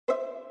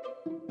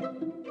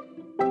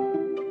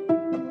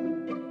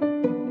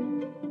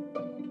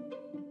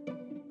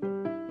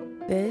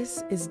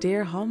This is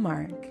Dear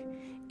Hallmark.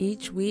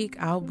 Each week,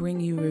 I'll bring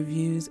you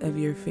reviews of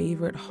your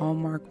favorite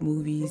Hallmark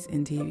movies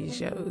and TV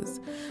shows.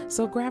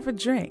 So grab a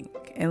drink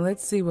and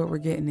let's see what we're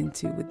getting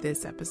into with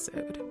this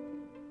episode.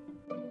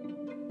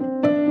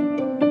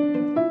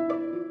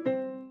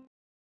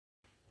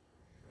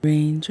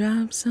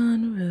 Raindrops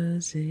on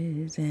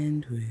roses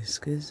and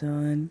whiskers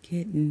on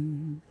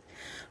kittens,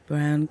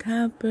 brown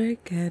copper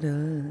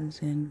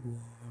kettles and warm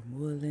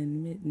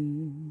woolen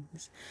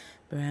mittens,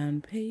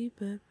 brown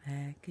paper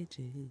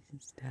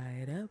packages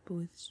tied up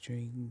with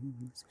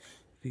strings.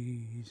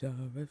 These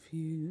are a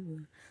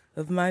few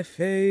of my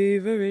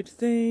favorite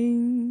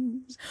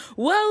things.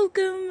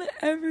 Welcome,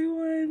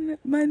 everyone.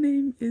 My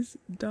name is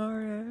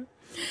Dara.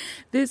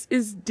 This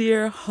is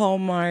Dear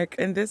Hallmark,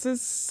 and this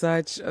is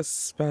such a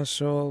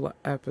special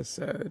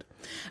episode.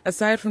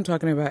 Aside from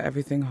talking about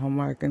everything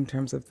Hallmark in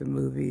terms of the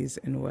movies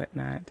and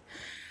whatnot,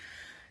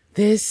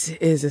 this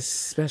is a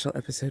special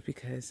episode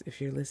because if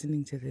you're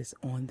listening to this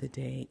on the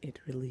day it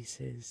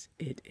releases,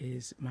 it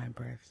is my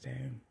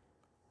birthday.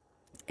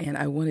 And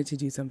I wanted to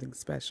do something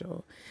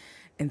special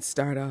and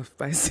start off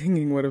by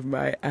singing one of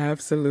my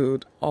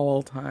absolute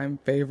all-time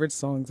favorite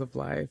songs of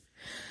life,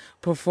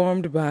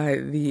 performed by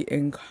the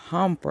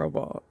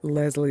incomparable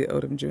Leslie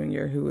Odom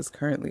Jr., who is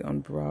currently on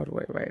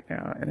Broadway right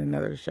now in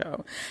another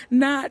show,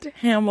 not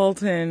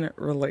Hamilton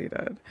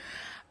related.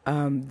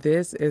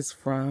 This is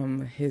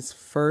from his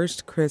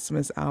first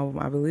Christmas album.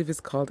 I believe it's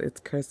called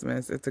It's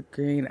Christmas. It's a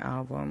green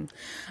album.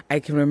 I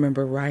can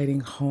remember riding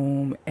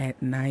home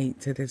at night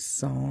to this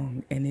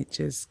song, and it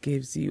just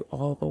gives you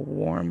all the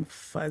warm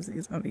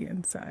fuzzies on the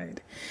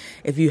inside.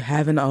 If you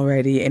haven't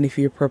already, and if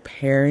you're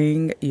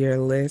preparing your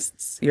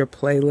lists, your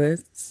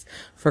playlists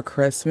for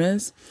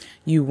Christmas,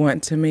 you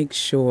want to make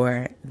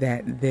sure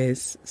that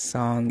this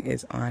song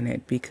is on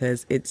it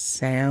because it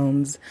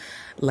sounds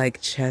like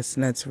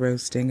chestnuts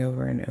roasting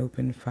over an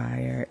open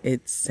fire.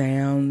 It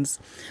sounds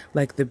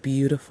like the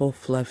beautiful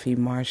fluffy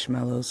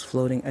marshmallows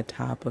floating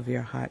atop of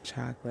your hot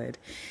chocolate.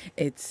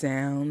 It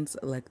sounds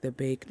like the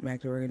baked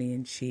macaroni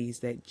and cheese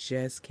that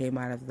just came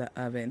out of the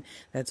oven,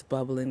 that's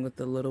bubbling with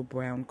the little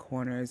brown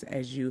corners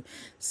as you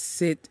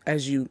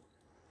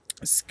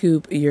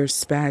scoop your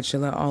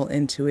spatula all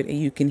into it, and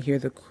you can hear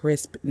the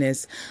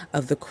crispness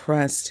of the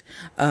crust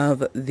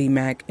of the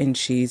mac and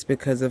cheese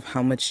because of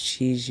how much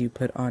cheese you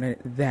put on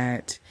it.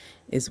 That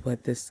is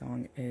what this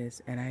song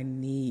is, and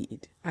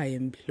I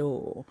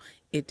implore,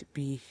 it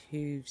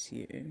behooves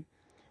you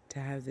to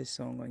have this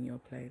song on your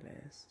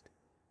playlist.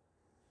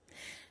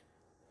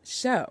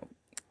 So,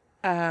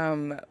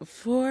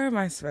 for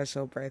my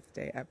special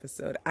birthday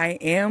episode, I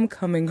am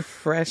coming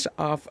fresh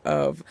off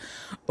of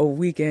a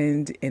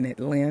weekend in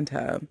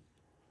Atlanta.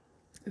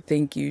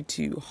 Thank you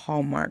to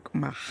Hallmark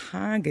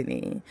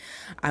Mahogany.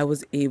 I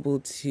was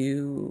able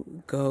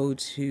to go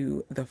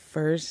to the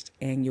first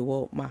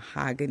annual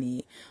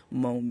Mahogany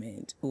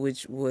Moment,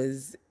 which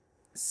was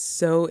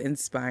so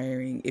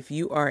inspiring. If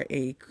you are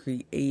a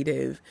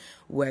creative,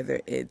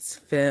 whether it's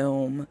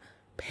film,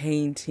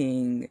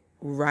 painting,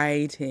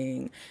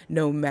 writing,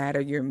 no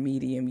matter your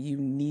medium, you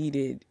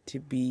needed to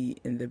be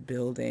in the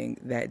building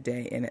that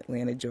day in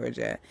Atlanta,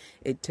 Georgia.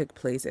 It took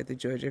place at the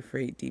Georgia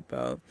Freight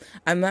Depot.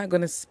 I'm not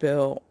going to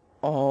spill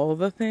all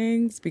the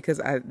things because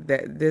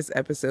this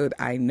episode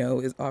I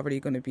know is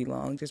already going to be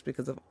long just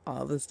because of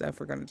all the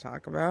stuff we're going to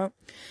talk about.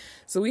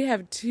 So we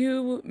have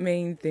two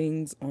main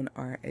things on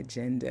our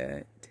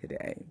agenda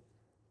today.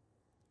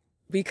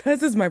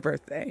 Because it's my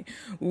birthday,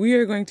 we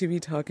are going to be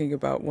talking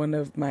about one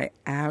of my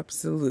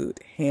absolute,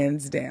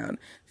 hands down,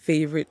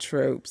 favorite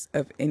tropes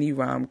of any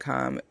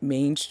rom-com,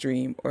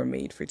 mainstream or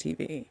made for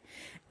TV.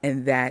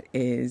 And that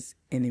is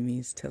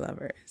enemies to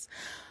lovers.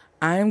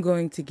 I'm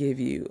going to give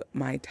you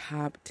my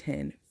top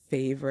 10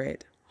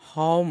 favorite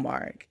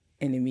Hallmark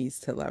enemies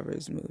to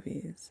lovers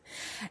movies.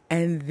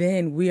 And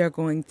then we are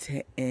going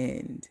to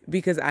end,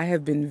 because I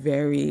have been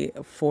very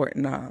Fort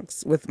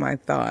Knox with my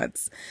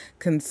thoughts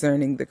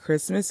concerning the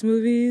Christmas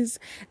movies.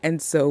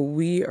 And so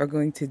we are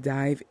going to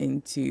dive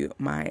into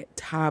my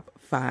top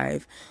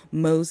 5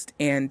 most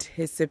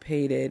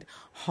anticipated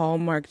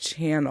Hallmark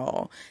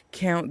Channel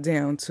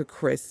countdown to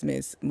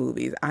Christmas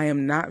movies. I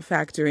am not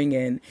factoring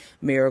in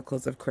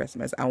Miracles of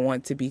Christmas. I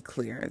want to be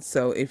clear.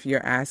 So if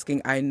you're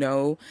asking, I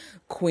know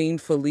Queen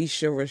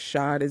Felicia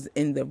Rashad is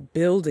in the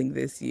building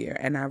this year,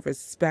 and I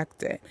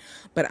respect it,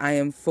 but I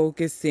am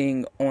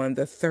focusing on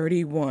the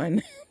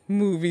 31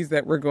 movies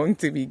that we're going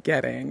to be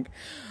getting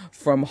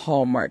from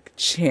Hallmark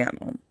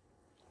Channel.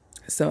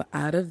 So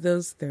out of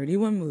those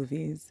 31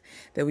 movies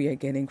that we are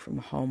getting from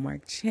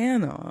Hallmark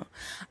Channel,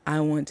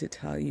 I want to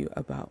tell you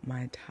about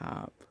my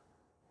top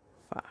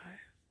 5.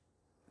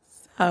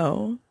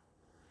 So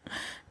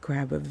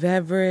grab a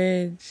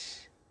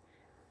beverage,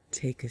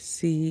 take a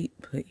seat,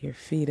 put your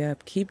feet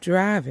up, keep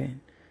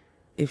driving.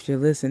 If you're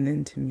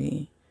listening to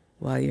me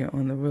while you're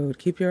on the road,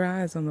 keep your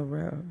eyes on the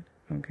road,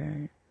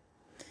 okay?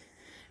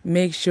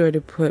 Make sure to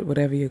put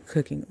whatever you're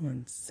cooking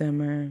on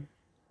simmer.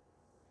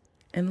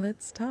 and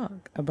let's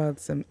talk about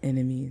some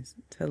enemies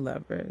to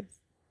lovers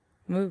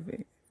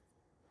movies.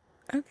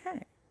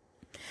 Okay.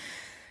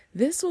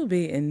 This will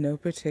be in no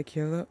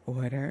particular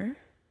order.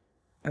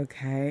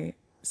 Okay.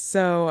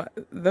 So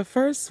the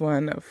first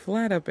one,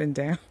 flat up and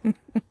down.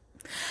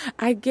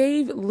 I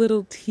gave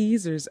little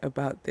teasers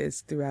about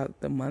this throughout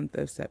the month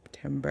of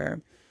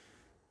September.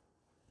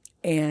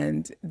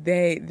 And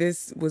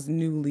this was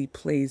newly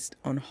placed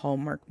on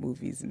Hallmark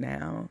Movies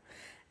now.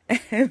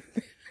 And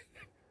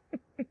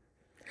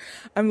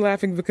I'm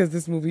laughing because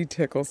this movie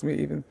tickles me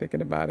even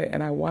thinking about it.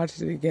 And I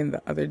watched it again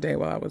the other day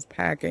while I was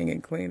packing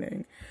and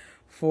cleaning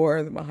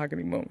for the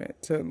mahogany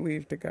moment to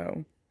leave to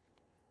go.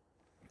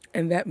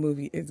 And that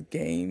movie is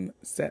Game,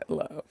 Set,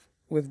 Love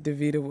with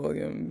Davida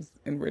Williams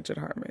and Richard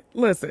Harmon.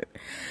 Listen,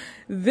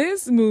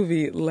 this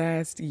movie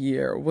last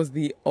year was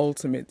the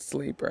ultimate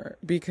sleeper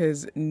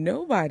because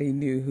nobody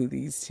knew who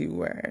these two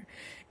were.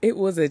 It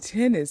was a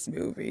tennis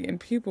movie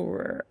and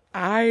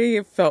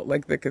I felt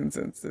like the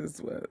consensus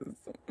was,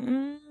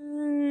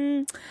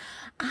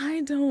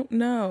 I don't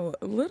know.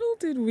 Little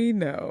did we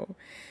know,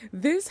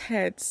 this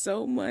had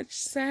so much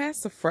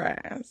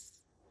sassafras.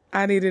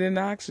 I needed an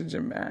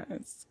oxygen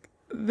mask.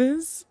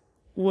 This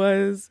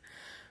was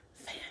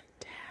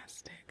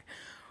fantastic.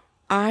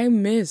 I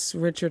miss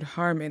Richard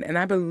Harmon, and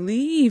I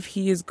believe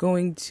he is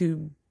going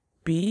to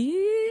be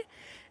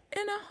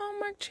in a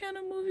Hallmark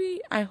Channel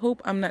movie. I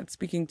hope I'm not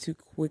speaking too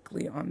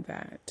quickly on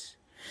that,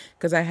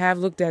 because I have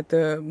looked at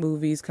the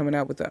movies coming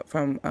out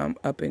from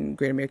Up in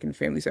Great American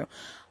Family. So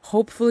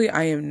hopefully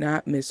I am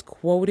not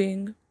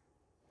misquoting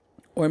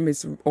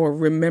or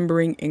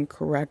remembering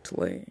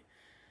incorrectly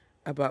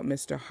about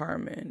Mr.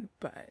 Harmon,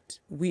 but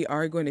we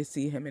are going to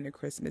see him in a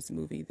Christmas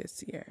movie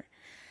this year.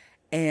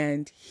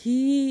 And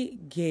he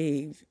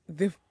gave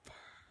the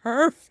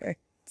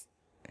perfect,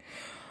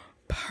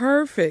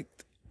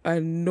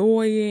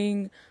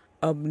 annoying,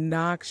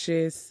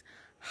 obnoxious,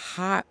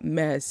 hot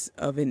mess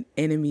of an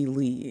enemy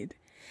lead.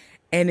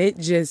 And it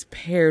just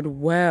paired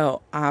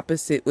well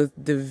opposite with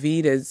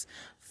Davida's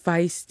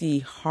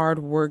feisty,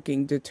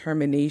 hardworking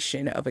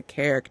determination of a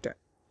character.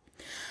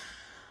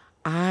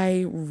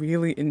 I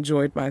really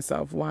enjoyed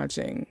myself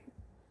watching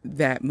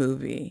that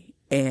movie,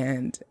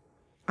 and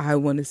I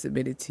want to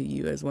submit it to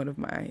you as one of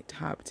my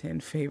top 10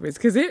 favorites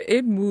because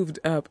it moved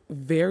up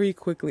very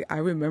quickly. I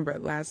remember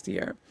it last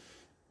year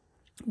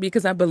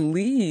because I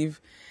believe,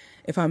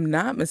 if I'm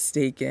not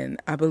mistaken,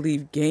 I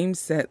believe Game,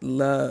 Set,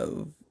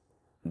 Love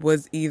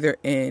was either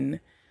in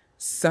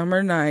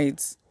Summer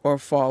Nights or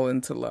Fall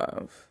into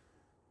Love,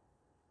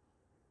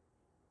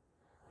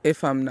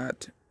 if I'm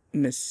not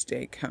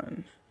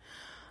mistaken.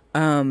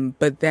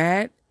 But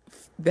that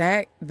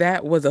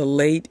was a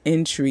late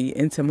entry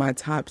into my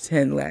top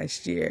 10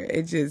 last year.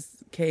 It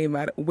just came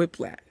out of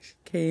whiplash,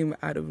 came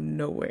out of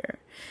nowhere.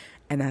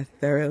 And I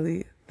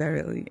thoroughly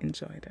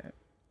enjoyed it.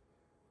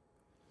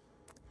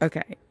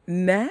 Okay,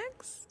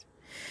 next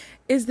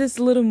is this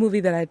little movie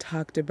that I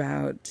talked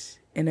about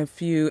in a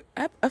few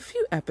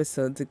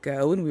episodes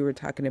ago when we were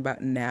talking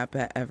about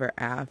Napa Ever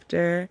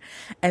After.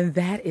 And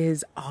that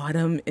is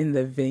Autumn in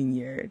the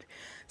Vineyard,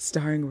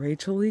 starring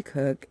Rachel Lee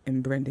Cook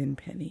and Brendan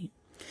Penny.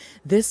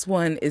 This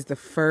one is the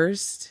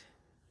first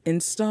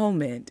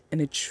installment in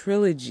a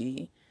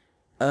trilogy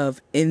of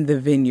In the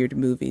Vineyard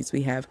movies.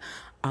 We have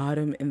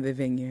Autumn in the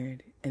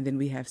Vineyard, and then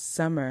we have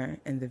Summer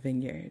in the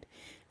Vineyard.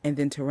 And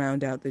then to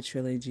round out the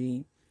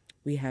trilogy,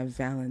 we have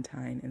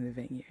Valentine in the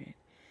Vineyard.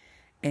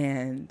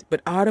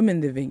 But Autumn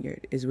in the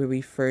Vineyard is where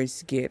we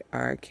first get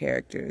our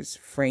characters,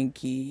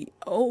 Frankie.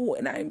 Oh,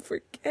 and I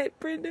forget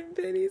Brendan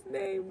Penny's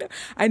name. No,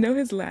 I know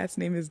his last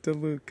name is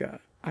DeLuca.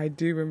 I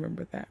do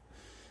remember that.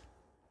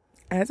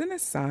 As an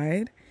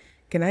aside,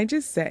 can I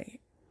just say,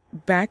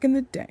 back in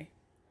the day,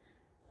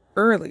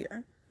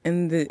 earlier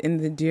in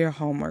the Dear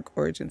Hallmark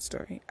origin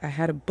story, I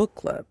had a book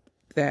club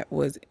that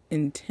was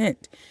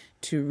intent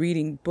to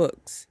reading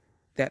books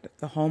that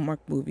the Hallmark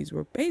movies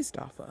were based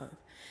off of.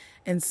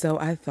 And so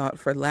I thought,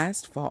 for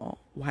last fall,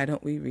 why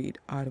don't we read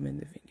Autumn in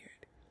the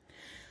Vineyard?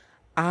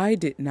 I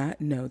did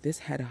not know this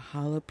had a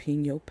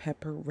jalapeno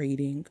pepper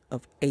rating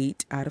of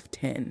 8 out of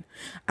 10.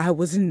 I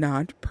was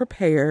not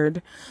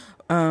prepared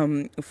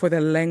for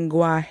the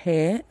language.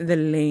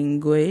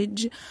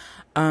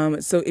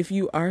 So if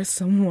you are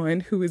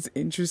someone who is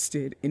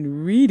interested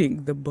in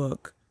reading the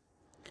book,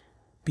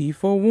 be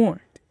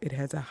forewarned. It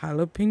has a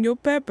jalapeno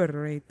pepper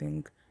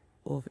rating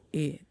of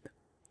 8.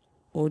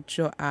 8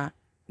 a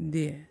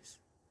 10.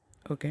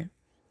 Okay?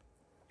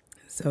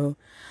 So,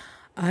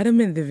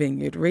 Autumn in the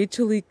Vineyard,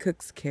 Rachel Lee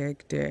Cook's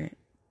character,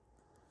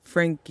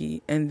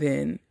 Frankie, and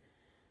then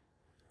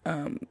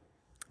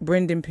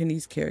Brendan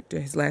Penny's character,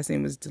 his last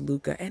name was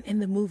DeLuca, and in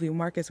the movie,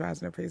 Marcus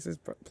Rosner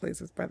plays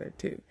his brother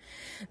too.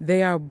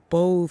 They are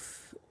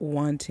both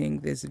wanting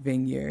this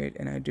vineyard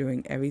and are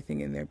doing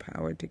everything in their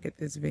power to get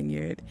this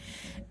vineyard.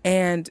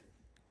 And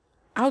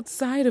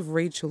outside of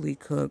Rachel Lee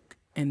Cook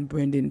and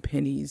Brendan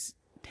Penny's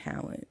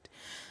talent,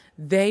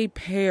 they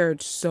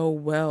paired so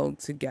well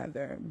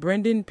together.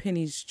 Brendan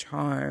Penny's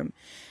charm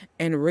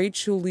and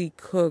Rachel Lee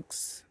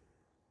Cook's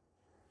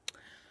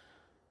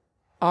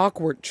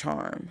awkward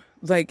charm.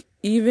 Like,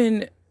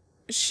 even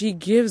she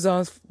gives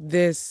off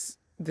this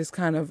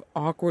kind of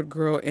awkward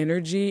girl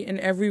energy in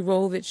every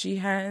role that she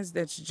has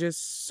that's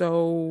just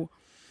so,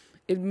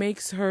 it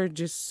makes her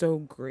just so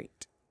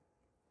great.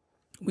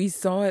 We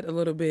saw it a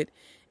little bit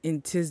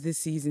in 'Tis the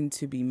Season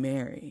to Be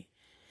Merry.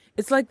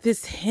 It's like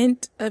this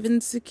hint of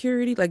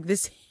insecurity, like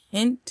this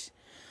hint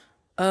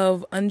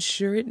of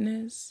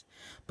unsureness,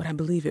 but I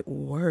believe it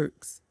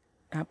works.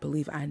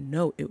 I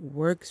know it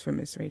works for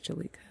Miss Rachel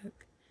Lee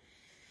Cook.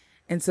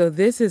 And so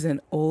this is an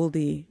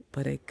oldie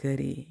but a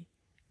goodie,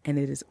 and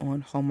it is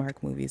on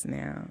Hallmark Movies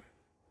now,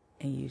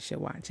 and you should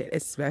watch it,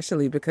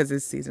 especially because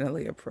it's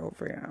seasonally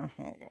appropriate.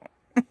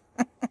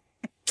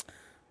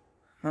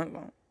 Hold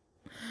on.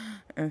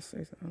 It's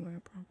seasonally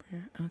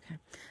appropriate. Okay,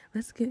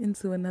 let's get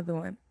into another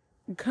one.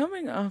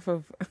 Coming off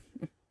of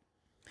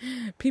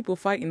people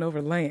fighting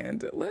over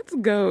land, let's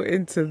go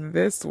into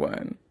this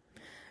one.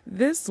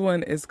 This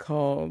one is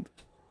called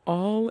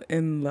All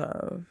in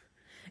Love,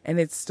 and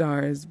it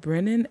stars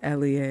Brennan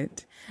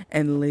Elliott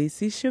and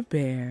Lacey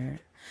Chabert.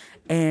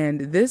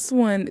 And this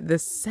one, the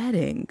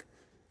setting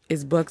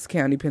is Bucks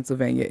County,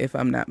 Pennsylvania, if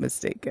I'm not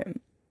mistaken.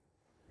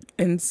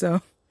 And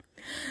so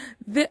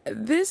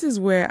this is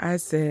where I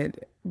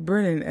said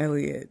Brennan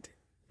Elliott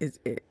is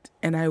it.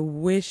 And I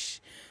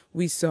wish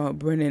we saw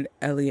Brennan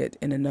Elliott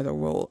in another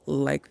role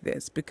like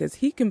this, because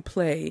he can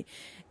play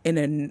in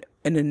an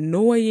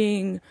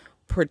annoying,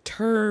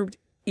 perturbed,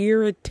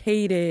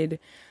 irritated,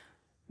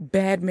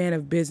 bad man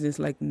of business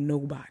like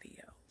nobody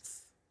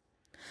else.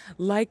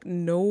 Like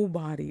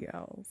nobody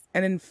else.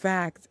 And in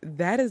fact,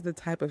 that is the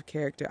type of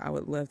character I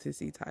would love to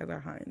see Tyler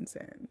Hines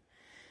in.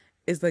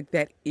 It's like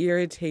that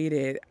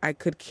irritated, I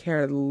couldn't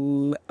care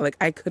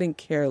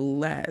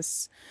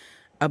less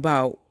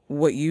about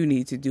what you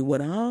need to do.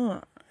 What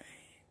I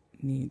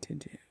need to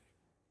do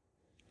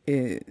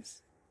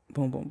is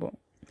boom, boom, boom.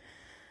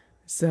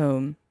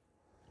 So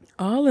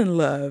All in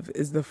Love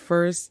is the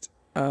first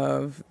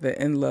of the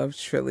In Love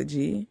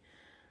trilogy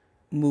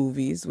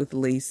movies with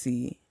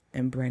Lacey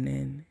and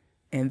Brennan.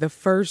 And the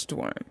first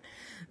one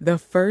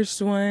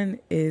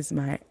is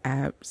my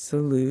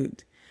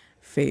absolute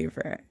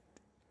favorite.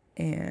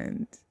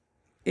 And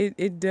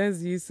it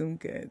does you some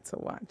good to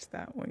watch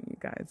that one, you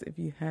guys, if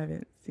you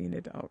haven't seen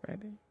it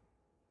already.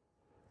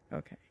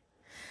 Okay.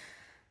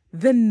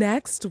 The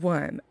next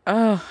one,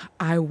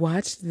 I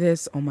watched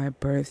this on my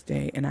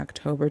birthday in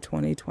October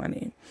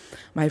 2020.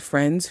 My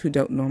friends who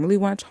don't normally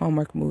watch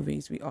Hallmark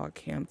movies, we all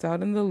camped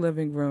out in the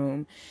living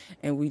room,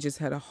 and we just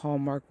had a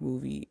Hallmark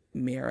movie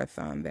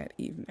marathon that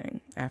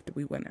evening after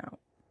we went out.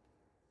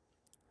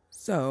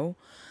 So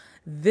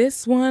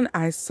this one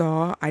I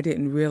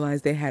didn't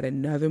realize they had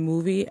another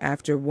movie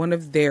after one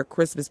of their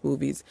Christmas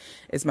movies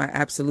is my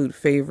absolute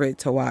favorite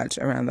to watch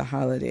around the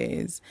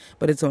holidays,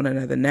 but it's on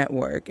another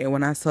network. And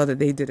when I saw that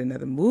they did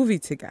another movie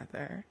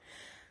together,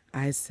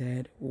 I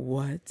said,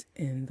 what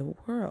in the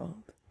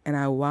world? And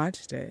I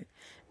watched it.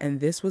 And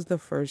this was the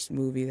first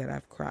movie that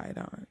I've cried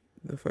on,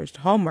 the first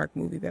Hallmark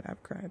movie that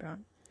I've cried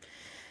on.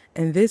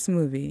 And this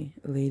movie,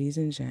 ladies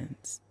and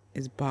gents,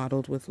 is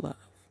Bottled with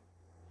Love.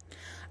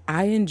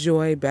 I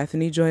enjoy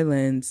Bethany Joy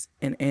Lenz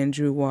and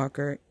Andrew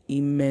Walker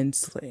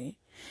immensely,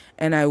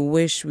 and I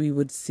wish we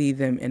would see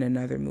them in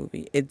another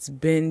movie. It's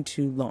been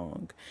too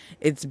long.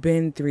 It's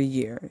been 3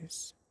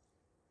 years.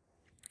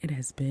 It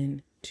has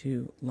been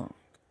too long.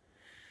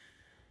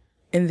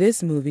 In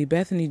this movie,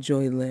 Bethany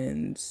Joy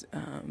Lenz,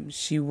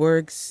 she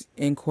works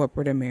in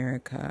corporate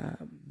America,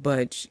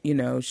 but,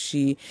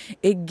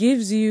 it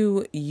gives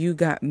you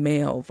got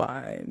mail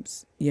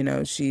vibes.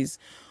 She's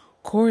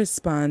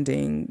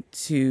corresponding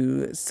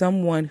to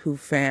someone who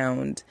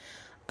found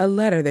a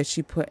letter that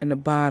she put in a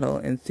bottle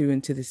and threw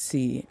into the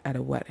sea at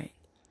a wedding.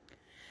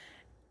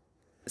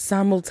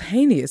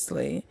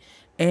 Simultaneously,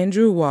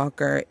 Andrew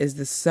Walker is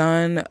the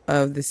son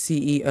of the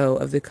CEO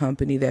of the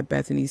company that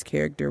Bethany's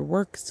character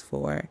works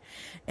for,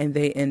 and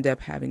they end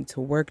up having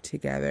to work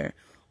together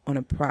on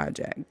a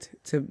project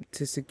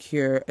to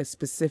secure a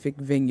specific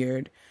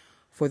vineyard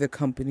for the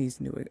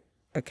company's new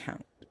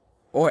account.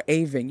 Or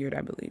a vineyard, I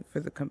believe, for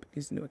the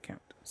company's new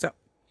account. So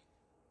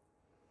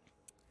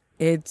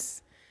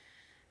it's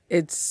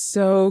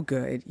so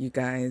good, you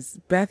guys.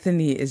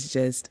 Bethany is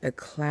just a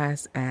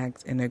class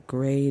act and a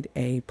grade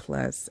A+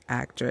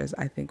 actress.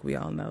 I think we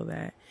all know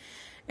that.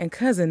 And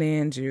Cousin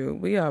Andrew,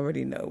 we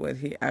already know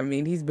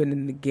he's been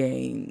in the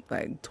game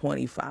like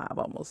 25,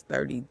 almost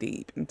 30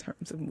 deep in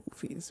terms of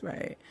movies,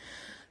 right?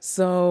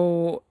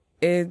 So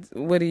he's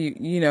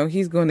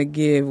going to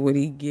give what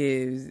he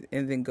gives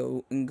and then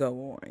go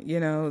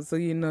on, so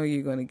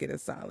you're going to get a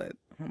solid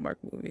Hallmark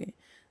movie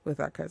with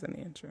our Cousin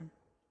Andrew.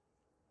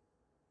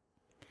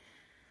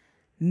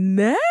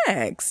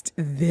 Next,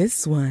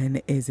 this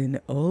one is an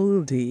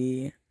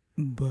oldie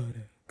but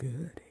a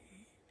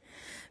goodie.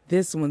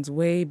 This one's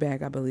way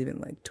back, I believe, in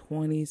like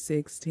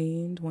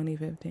 2016,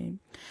 2015.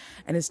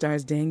 And it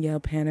stars Danielle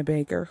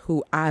Panabaker,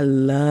 who I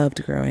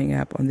loved growing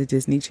up on the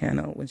Disney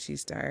Channel when she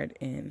starred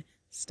in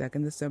Stuck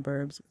in the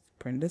Suburbs with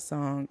Brenda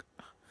Song.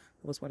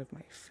 It was one of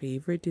my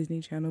favorite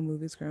Disney Channel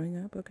movies growing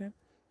up, okay?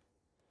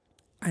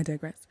 I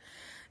digress.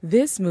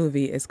 This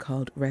movie is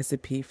called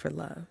Recipe for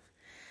Love.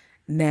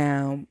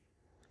 Now,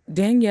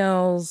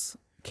 Danielle's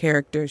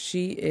character,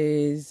 she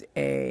is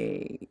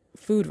a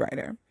food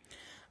writer,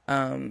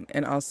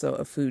 and also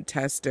a food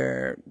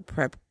tester,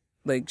 prep.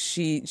 Like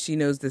she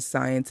knows the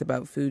science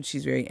about food.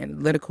 She's very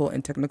analytical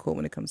and technical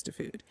when it comes to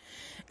food.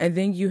 And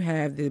then you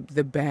have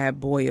the bad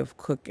boy of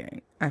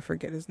cooking. I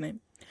forget his name.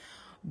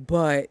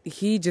 But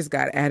he just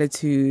got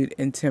attitude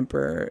and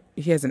temper.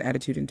 He has an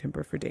attitude and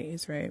temper for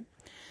days, right?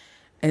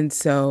 And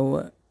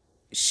so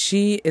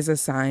she is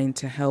assigned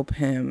to help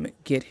him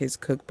get his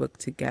cookbook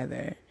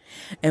together.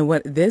 And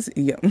what this,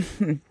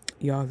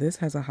 y'all, this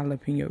has a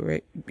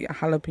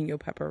jalapeno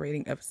pepper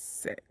rating of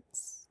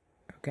 6.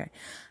 Okay.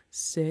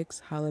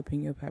 6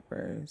 jalapeno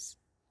peppers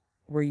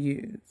were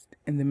used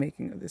in the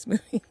making of this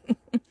movie.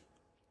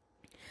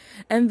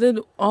 And then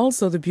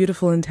also the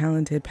beautiful and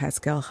talented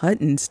Pascal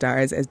Hutton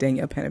stars as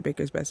Danielle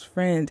Panabaker's best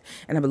friend,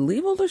 and I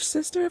believe older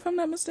sister, if I'm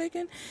not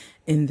mistaken,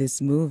 in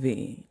this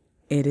movie.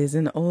 It is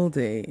an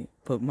oldie,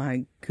 but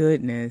my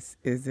goodness,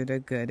 is it a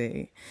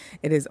goodie.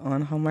 It is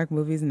on Hallmark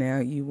Movies now.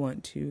 You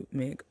want to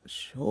make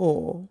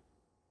sure,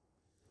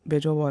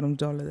 bitch, your bottom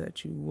dollar,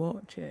 that you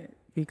watch it,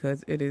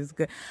 because it is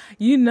good.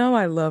 You know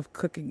I love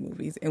cooking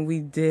movies, and we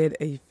did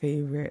a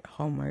favorite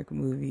Hallmark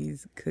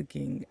Movies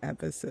cooking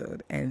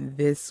episode, and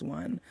this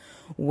one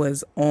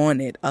was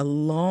on it,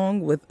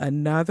 along with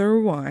another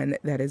one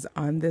that is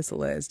on this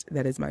list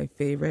that is my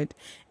favorite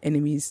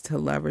enemies to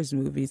lovers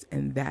movies,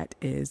 and that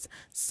is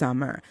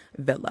Summer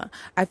Villa.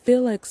 I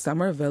feel like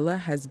Summer Villa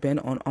has been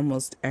on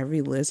almost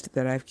every list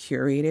that I've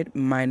curated,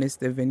 minus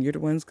the Vineyard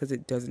ones, because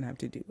it doesn't have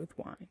to do with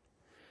wine.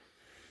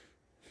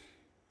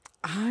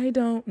 I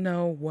don't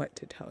know what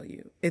to tell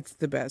you. It's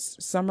the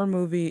best summer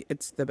movie.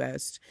 It's the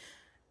best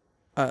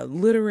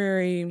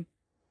literary,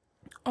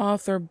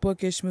 author,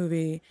 bookish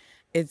movie.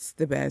 It's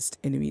the best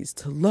enemies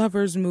to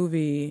lovers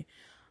movie.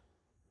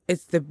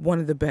 It's one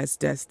of the best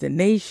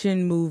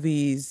destination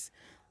movies.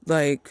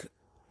 Like,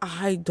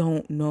 I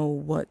don't know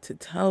what to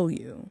tell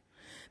you.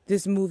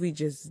 This movie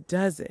just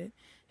does it.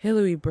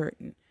 Hilary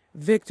Burton,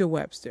 Victor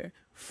Webster,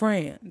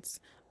 France,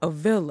 a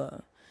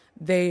villa.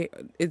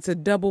 It's a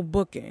double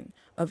booking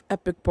of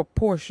epic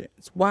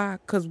proportions. Why?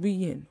 Because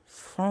we in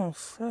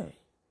Francais.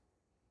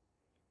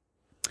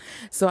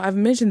 So I've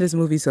mentioned this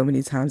movie so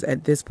many times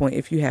at this point.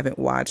 If you haven't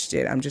watched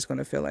it, I'm just going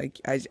to feel like,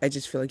 I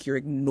just feel like you're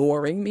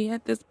ignoring me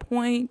at this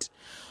point.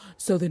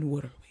 So then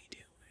what are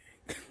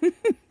we doing?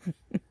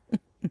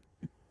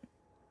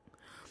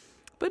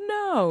 But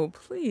no,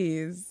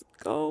 please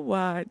go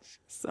watch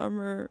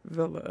Summer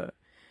Villa.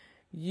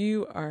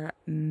 You are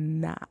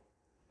not,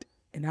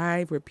 and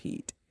I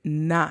repeat,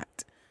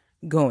 not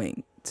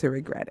going to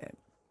regret it.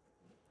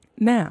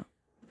 Now,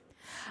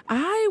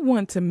 I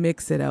want to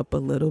mix it up a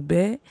little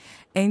bit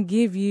and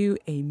give you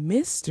a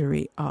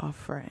mystery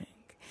offering.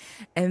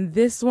 And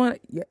this one,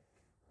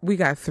 we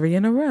got 3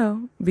 in a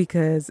row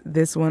because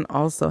this one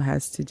also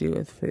has to do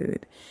with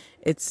food.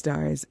 It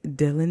stars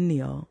Dylan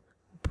Neal,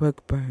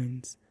 Brooke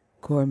Burns,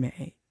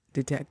 gourmet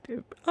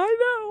detective.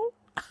 I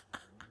know.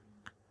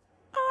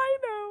 I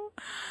know.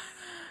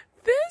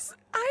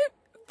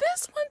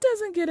 This one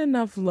doesn't get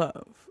enough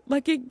love.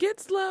 Like, it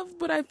gets love,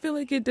 but I feel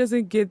like it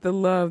doesn't get the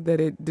love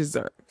that it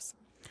deserves.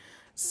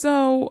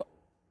 So,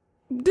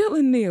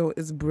 Dylan Neal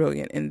is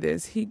brilliant in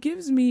this. He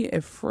gives me a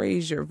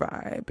Frasier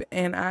vibe,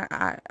 and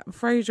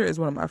Frasier is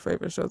one of my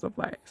favorite shows of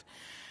life.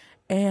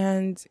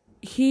 And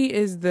he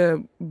is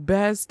the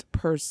best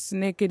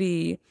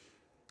persnickety,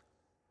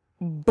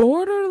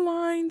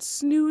 borderline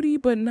snooty,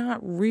 but not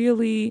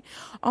really.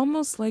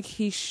 Almost like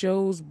he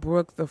shows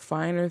Brooke the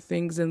finer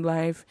things in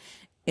life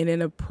in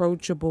an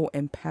approachable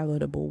and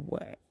palatable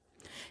way.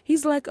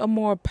 He's like a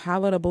more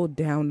palatable,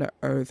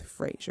 down-to-earth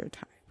Frasier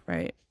type,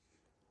 right?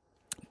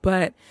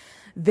 But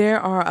there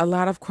are a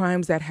lot of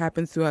crimes that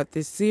happen throughout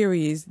this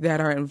series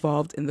that are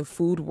involved in the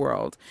food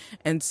world.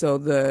 And so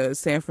the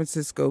San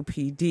Francisco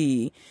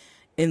PD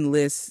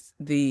enlists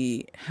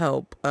the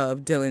help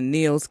of Dylan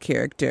Neal's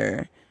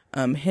character,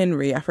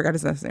 Henry. I forgot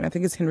his last name. I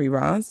think it's Henry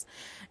Ross.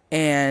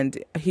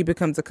 And he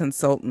becomes a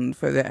consultant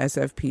for the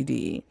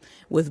SFPD,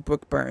 with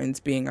Brooke Burns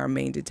being our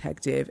main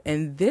detective.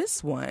 And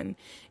this one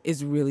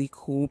is really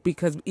cool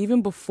because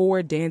even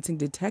before Dancing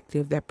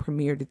Detective that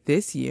premiered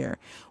this year,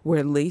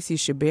 where Lacey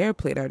Chabert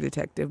played our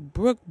detective,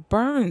 Brooke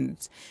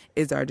Burns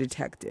is our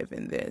detective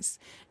in this.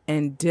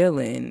 And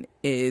Dylan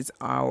is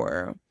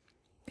I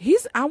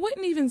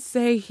wouldn't even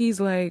say he's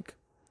like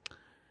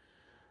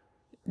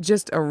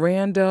just a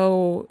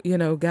rando,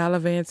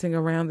 gallivanting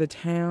around the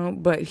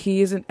town, but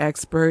he is an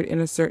expert in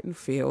a certain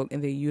field,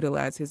 and they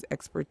utilize his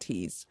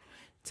expertise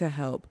to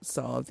help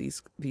solve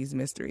these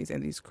mysteries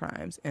and these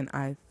crimes, and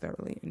I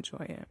thoroughly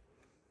enjoy it.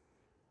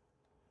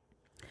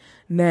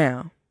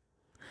 Now,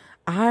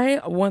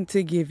 I want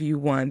to give you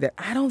one that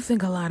I don't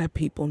think a lot of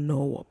people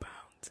know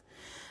about.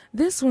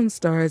 This one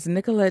stars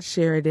Nicolette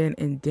Sheridan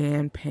and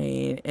Dan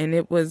Payne, and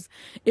it was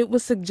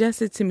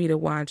suggested to me to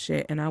watch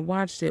it, and I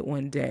watched it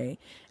one day.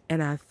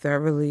 and I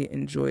thoroughly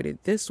enjoyed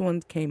it. This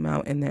one came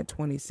out in that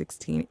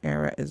 2016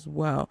 era as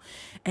well,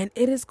 and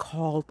it is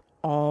called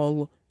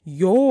All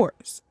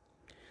Yours.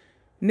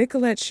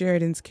 Nicolette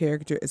Sheridan's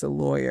character is a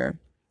lawyer.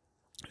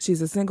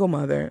 She's a single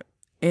mother,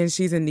 and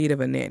she's in need of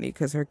a nanny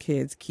because her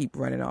kids keep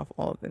running off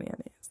all of the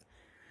nannies.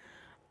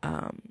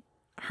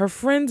 Her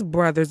friend's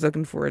brother's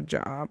looking for a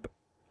job,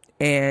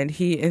 and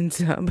he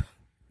ends up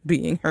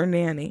being her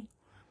nanny.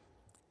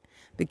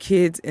 The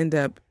kids end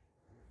up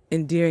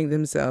endearing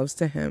themselves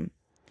to him,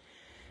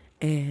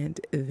 and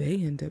they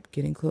end up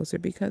getting closer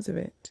because of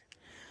it.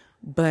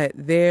 But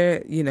there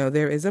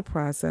is a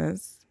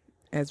process,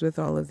 as with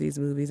all of these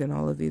movies and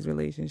all of these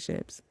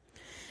relationships.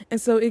 And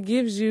so it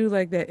gives you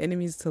like that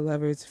enemies to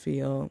lovers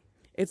feel.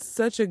 It's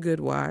such a good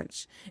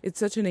watch. It's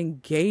such an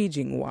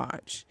engaging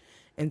watch.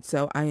 And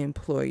so I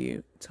implore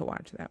you to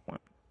watch that one.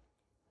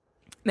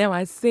 Now,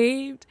 I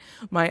saved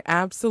my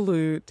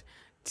absolute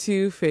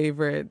 2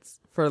 favorites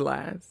for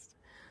last.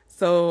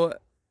 So,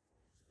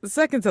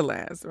 second to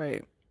last,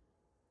 right?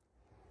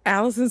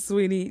 Allison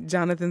Sweeney,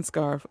 Jonathan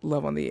Scarf,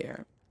 Love on the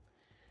Air.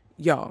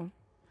 Y'all,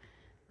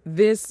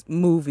 this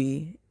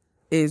movie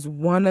is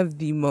one of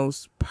the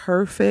most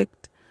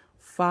perfect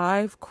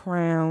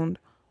 5-crowned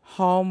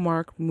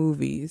Hallmark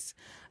movies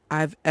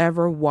I've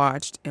ever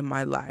watched in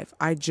my life.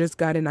 I just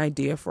got an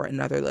idea for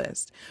another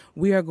list.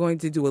 We are going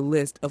to do a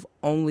list of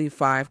only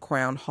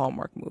 5-crowned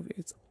Hallmark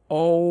movies.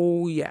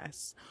 Oh,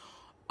 yes.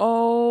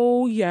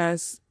 Oh,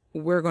 yes.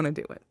 We're going to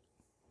do it.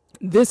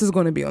 This is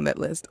going to be on that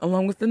list,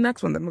 along with the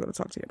next one that I'm going to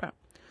talk to you about.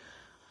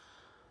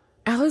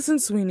 Allison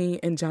Sweeney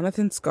and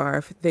Jonathan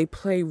Scarf, they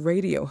play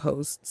radio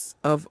hosts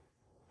of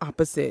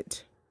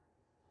opposite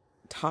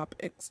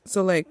topics.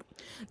 So like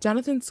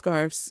Jonathan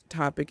Scarf's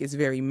topic is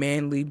very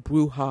manly,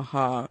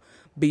 brouhaha,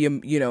 be a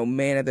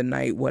man of the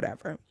night,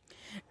 whatever.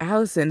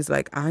 Allison's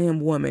like, I am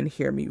woman,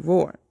 hear me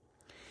roar.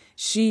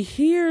 She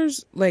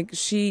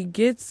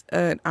gets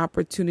an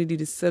opportunity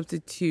to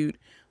substitute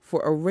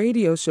for a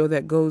radio show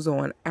that goes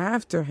on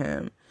after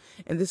him,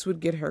 and this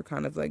would get her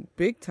kind of like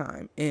big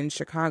time in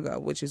Chicago,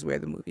 which is where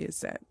the movie is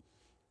set.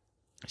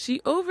 She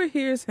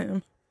overhears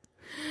him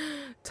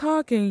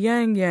talking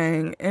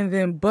yang, and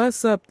then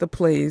busts up the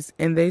place,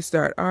 and they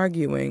start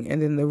arguing,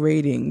 and then the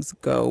ratings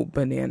go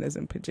bananas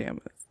in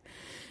pajamas.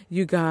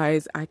 You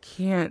guys, I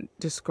can't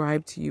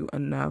describe to you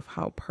enough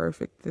how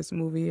perfect this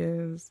movie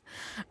is.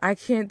 I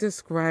can't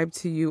describe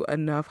to you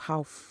enough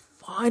how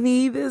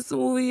funny this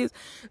movie is.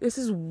 This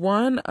is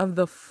one of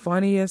the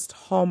funniest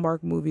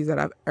Hallmark movies that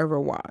I've ever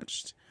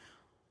watched.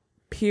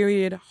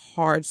 Period.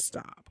 Hard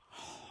stop.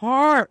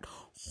 Hard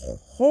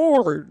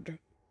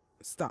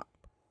stop.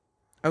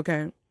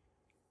 Okay?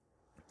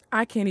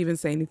 I can't even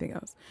say anything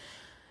else.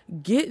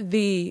 Get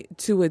thee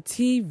to a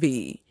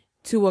TV,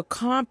 to a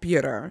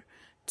computer,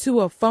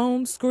 to a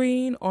phone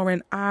screen or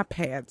an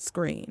iPad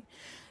screen.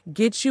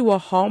 Get you a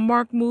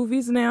Hallmark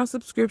Movies Now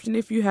subscription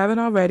if you haven't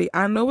already.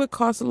 I know it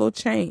costs a little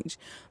change,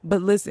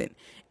 but listen,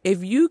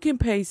 if you can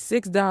pay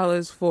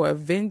 $6 for a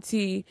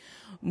venti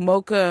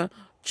mocha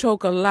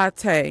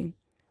chocolate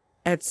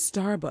at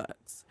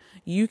Starbucks,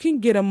 you can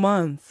get a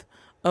month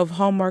of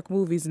Hallmark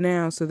Movies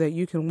Now so that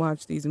you can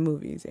watch these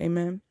movies.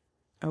 Amen?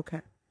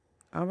 Okay.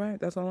 All right.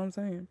 That's all I'm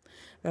saying.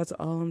 That's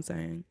all I'm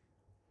saying.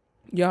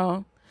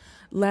 Y'all,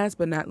 last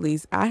but not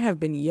least, I have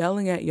been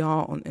yelling at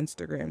y'all on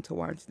Instagram to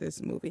watch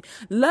this movie.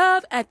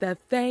 Love at the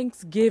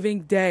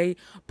Thanksgiving Day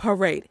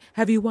Parade.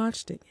 Have you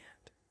watched it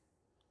yet?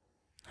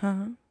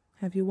 Huh?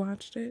 Have you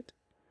watched it?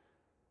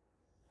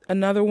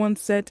 Another one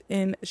set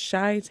in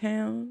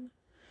Chi-Town.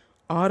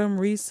 Autumn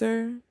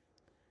Reeser.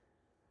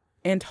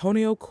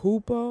 Antonio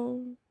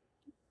Cupo,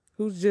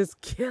 who's just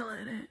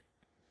killing it.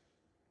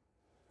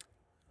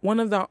 One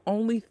of the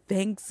only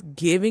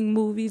Thanksgiving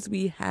movies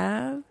we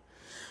have,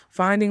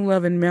 Finding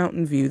Love in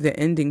Mountain View. The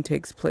ending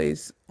takes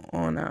place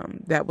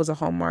on, that was a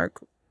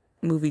Hallmark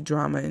movie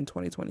drama in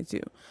 2022.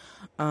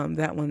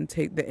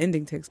 The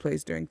ending takes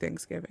place during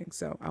Thanksgiving.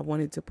 So I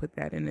wanted to put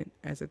that in it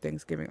as a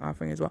Thanksgiving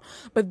offering as well.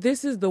 But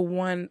this is the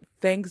one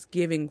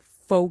Thanksgiving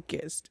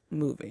focused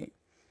movie.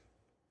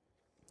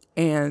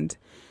 And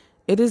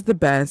it is the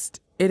best.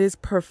 It is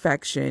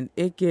perfection.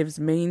 It gives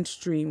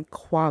mainstream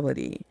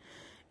quality.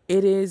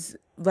 It is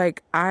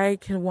like I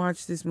can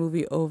watch this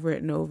movie over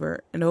and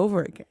over and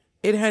over again.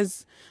 It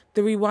has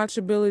the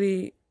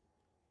rewatchability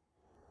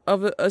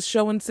of a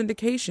show in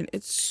syndication.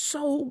 It's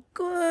so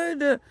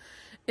good.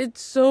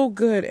 It's so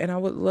good. And I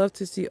would love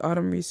to see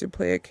Autumn Reeser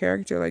play a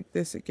character like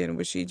this again,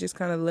 where she just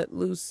kind of let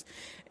loose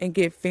and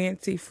get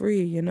fancy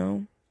free, you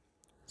know?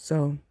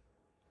 So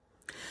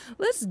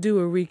let's do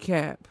a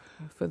recap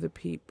for the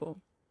people.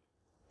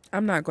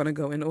 I'm not going to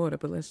go in order,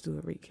 but let's do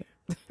a recap.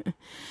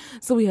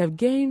 So we have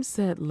Game,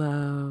 Set,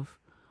 Love,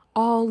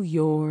 All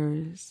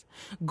Yours,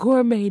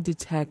 Gourmet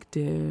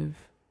Detective,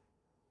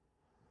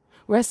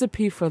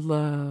 Recipe for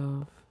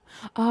Love,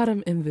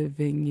 Autumn in the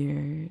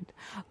Vineyard,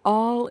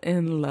 All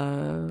in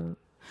Love,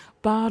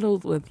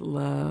 Bottled with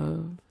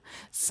Love,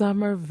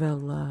 Summer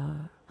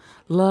Villa,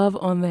 Love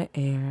on the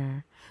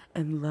Air,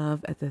 and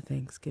Love at the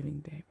Thanksgiving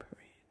Day Parade.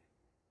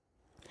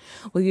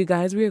 Well, you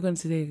guys, we're going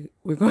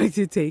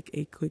to take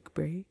a quick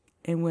break,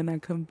 and when I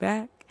come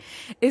back,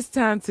 it's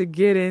time to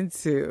get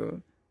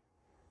into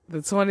the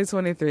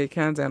 2023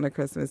 countdown to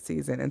Christmas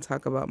season and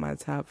talk about my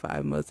top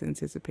 5 most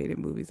anticipated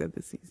movies of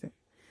the season.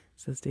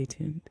 So stay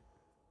tuned.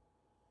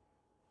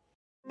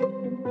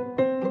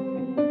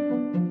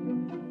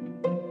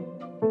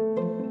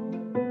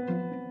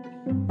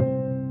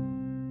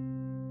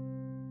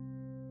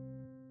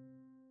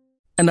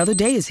 Another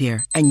day is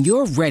here, and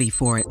you're ready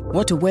for it.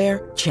 What to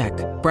wear? Check.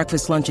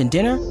 Breakfast, lunch, and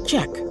dinner?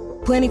 Check.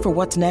 Planning for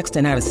what's next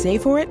and how to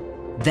save for it?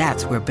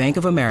 That's where Bank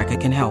of America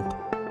can help.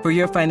 For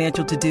your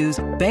financial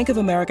to-dos, Bank of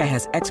America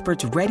has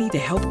experts ready to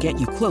help get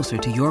you closer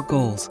to your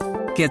goals.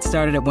 Get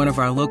started at one of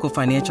our local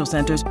financial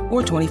centers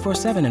or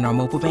 24/7 in our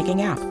mobile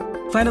banking app.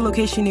 Find a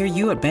location near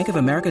you at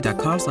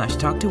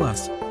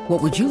bankofamerica.com/talktous.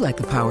 What would you like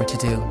the power to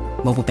do?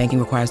 Mobile banking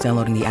requires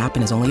downloading the app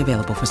and is only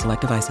available for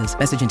select devices.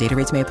 Message and data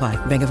rates may apply.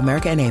 Bank of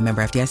America N.A.,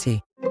 member FDIC.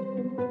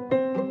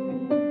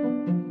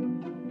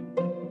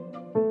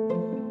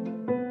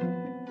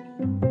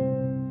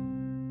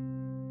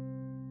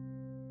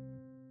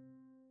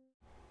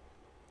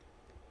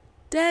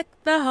 Deck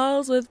the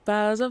halls with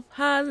boughs of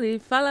holly,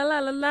 fa la la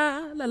la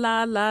la la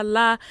la la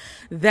la.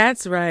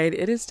 That's right.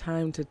 It is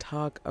time to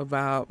talk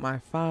about my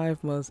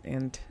 5 most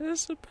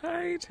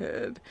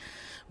anticipated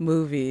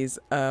movies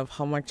of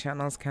Hallmark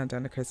Channel's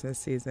countdown to Christmas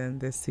season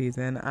this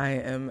season. I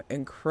am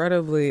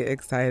incredibly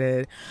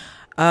excited.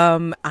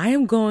 I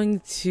am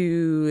going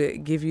to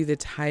give you the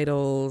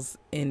titles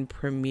in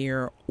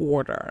premiere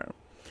order.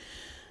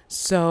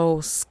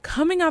 So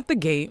coming out the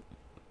gate,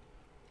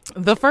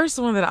 the first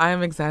one that I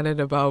am excited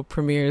about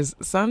premieres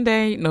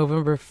Sunday,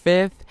 November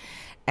 5th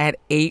at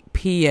 8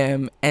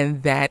 p.m.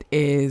 and that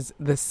is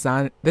the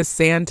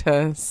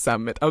Santa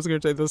Summit. I was going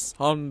to say the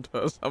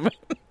Santa Summit.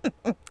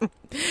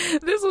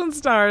 This one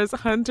stars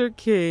Hunter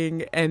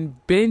King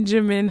and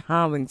Benjamin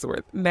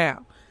Hollingsworth.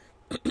 Now,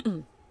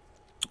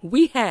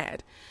 we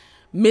had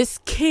Miss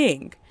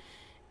King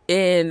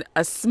in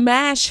a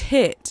smash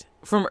hit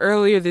from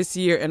earlier this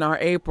year in our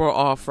April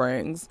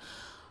offerings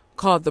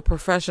called The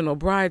Professional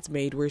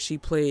Bridesmaid, where she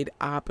played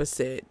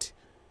opposite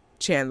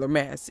Chandler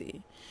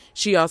Massey.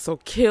 She also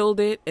killed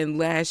it in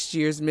last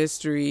year's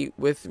Mystery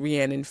with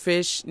Rhiannon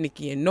Fish,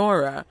 Nikki and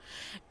Nora.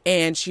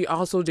 And she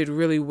also did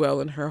really well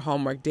in her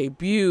Hallmark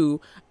debut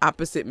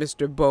opposite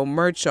Mr. Bo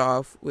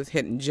Murchoff with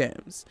Hidden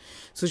Gems.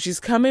 So she's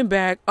coming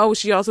back. Oh,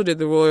 she also did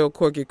the Royal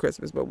Corgi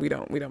Christmas, but we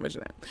don't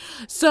mention that.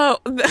 So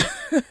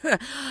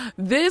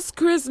this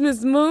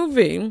Christmas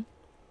movie,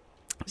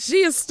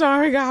 she is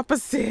starring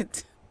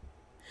opposite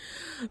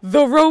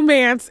the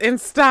romance in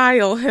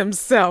style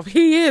himself.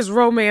 He is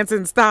romance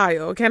in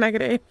style. Can I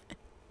get it?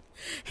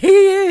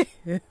 He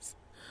is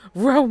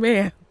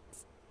romance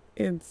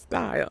in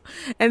style.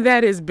 And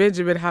that is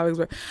Benjamin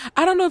Hollingsworth.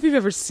 I don't know if you've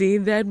ever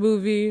seen that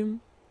movie,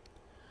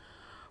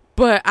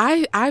 but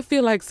I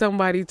feel like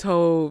somebody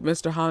told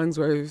Mr.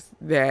 Hollingsworth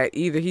that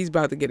either he's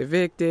about to get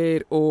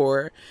evicted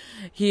or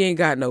he ain't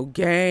got no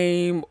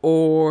game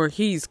or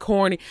he's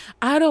corny.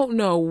 I don't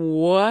know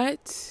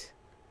what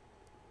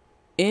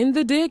in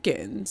the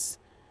Dickens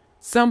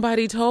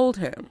somebody told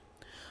him,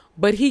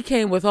 but he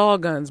came with all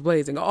guns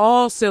blazing,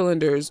 all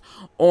cylinders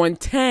on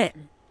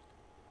 10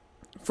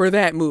 for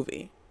that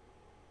movie.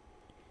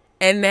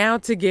 And now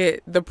to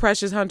get the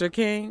precious Hunter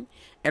King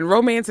and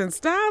romance and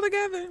style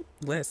together,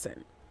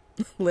 listen.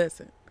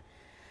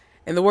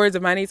 In the words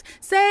of my niece,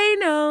 say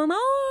no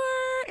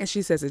more. And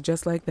she says it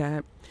just like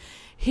that.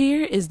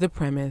 Here is the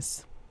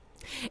premise.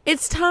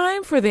 It's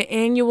time for the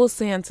annual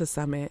Santa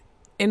Summit,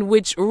 in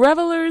which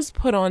revelers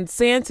put on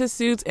Santa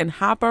suits and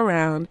hop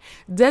around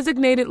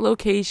designated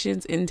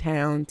locations in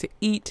town to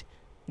eat,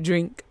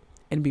 drink,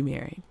 and be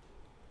merry.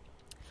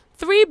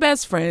 3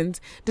 best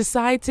friends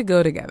decide to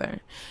go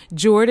together.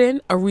 Jordan,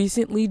 a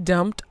recently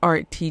dumped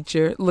art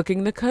teacher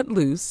looking to cut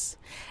loose.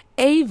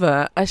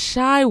 Ava, a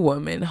shy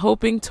woman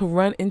hoping to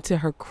run into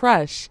her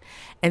crush.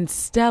 And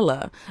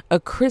Stella, a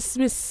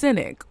Christmas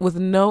cynic with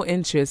no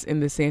interest in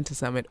the Santa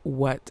Summit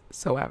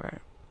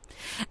whatsoever.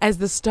 At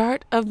the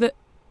start of the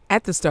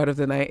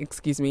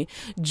night,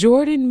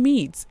 Jordan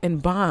meets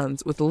and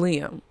bonds with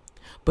Liam,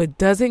 but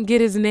doesn't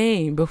get his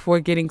name before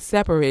getting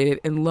separated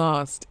and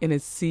lost in a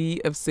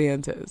sea of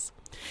Santas.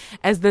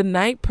 As the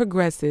night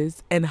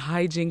progresses and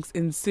hijinks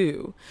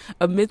ensue,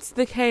 amidst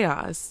the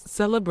chaos,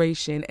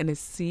 celebration, and a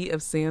sea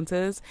of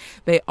Santas,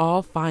 they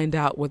all find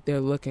out what they're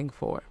looking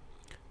for.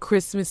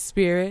 Christmas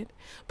spirit,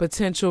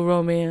 potential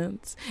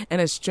romance,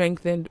 and a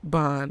strengthened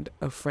bond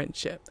of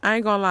friendship. I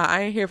ain't gonna lie,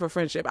 I ain't here for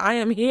friendship. I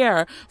am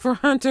here for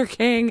Hunter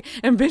King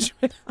and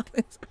Benjamin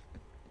Hollingsworth.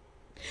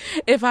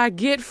 If I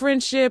get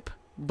friendship,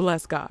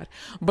 bless God.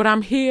 But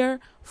I'm here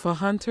for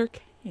Hunter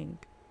King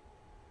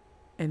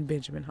and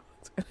Benjamin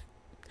Hollingsworth.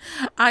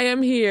 I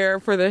am here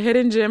for the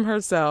hidden gem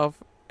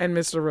herself and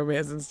Mr.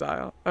 Romance and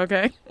Style.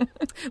 Okay?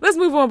 Let's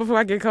move on before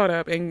I get caught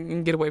up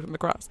and get away from the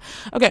cross.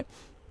 Okay.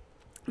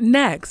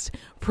 Next,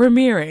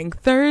 premiering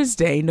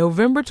Thursday,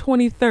 November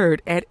 23rd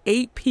at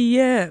 8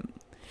 p.m.,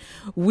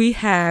 we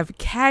have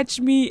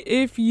Catch Me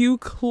If You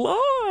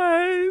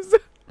Claus.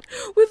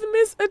 with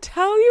Miss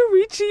Italia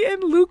Ricci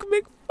and Luke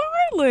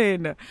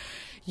McFarlane.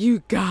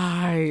 You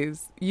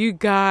guys,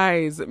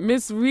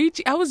 Miss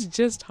Ricci, I was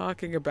just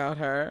talking about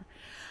her.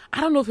 I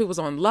don't know if it was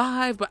on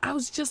live, but I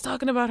was just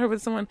talking about her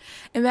with someone,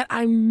 and that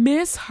I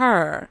miss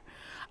her.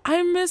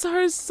 I miss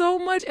her so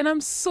much, and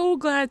I'm so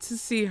glad to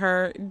see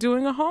her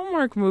doing a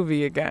Hallmark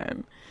movie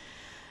again.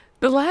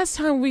 The last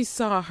time we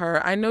saw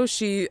her, I know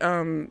she,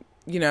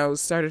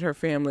 started her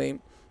family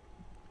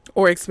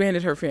or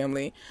expanded her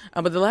family.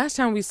 But the last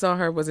time we saw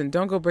her was in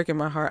Don't Go Breaking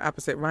My Heart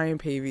opposite Ryan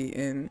Pavey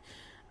in,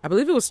 I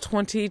believe it was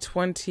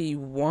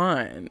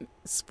 2021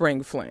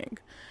 Spring Fling.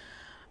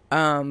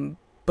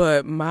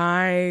 But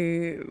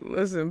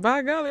listen,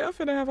 by golly, I'm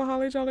finna have a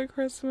holly jolly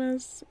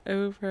Christmas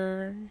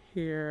over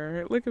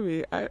here. Look at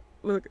me.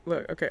 Look,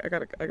 okay, I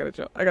gotta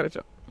chill.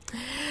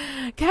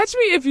 Catch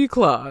me if you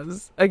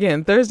claws.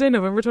 Again, Thursday,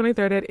 November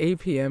 23rd at 8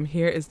 p.m.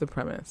 Here is the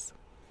premise.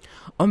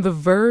 On the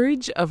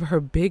verge of her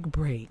big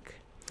break,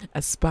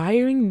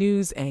 aspiring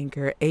news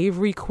anchor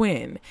Avery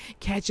Quinn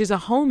catches a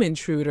home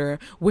intruder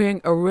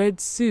wearing a red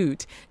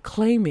suit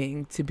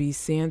claiming to be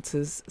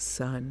Santa's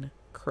son,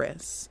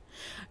 Chris.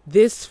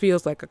 This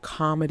feels like a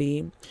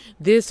comedy.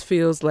 This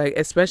feels like,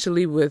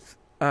 especially with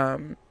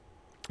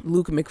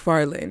Luke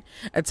McFarlane,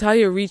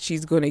 Italia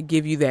Ricci's going to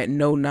give you that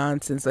no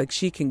nonsense. Like,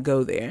 she can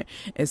go there.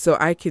 And so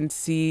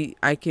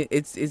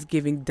it's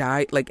giving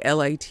like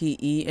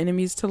LITE,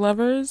 enemies to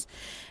lovers.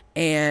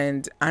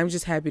 And I'm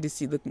just happy to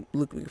see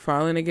Luke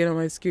McFarlane again on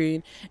my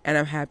screen. And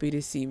I'm happy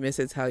to see Miss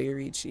Italia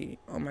Ricci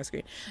on my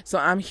screen. So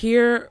I'm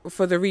here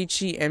for the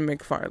Ricci and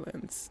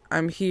McFarlanes.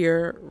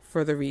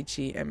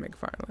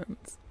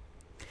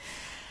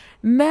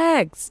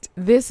 Next,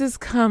 this is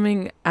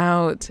coming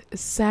out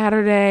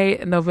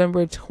Saturday,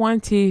 November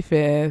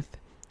 25th,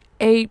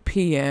 8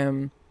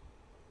 p.m.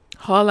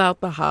 Haul Out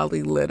the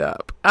Holly lit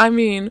up. I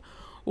mean,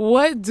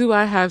 what do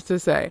I have to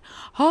say?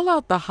 Haul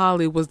Out the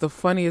Holly was the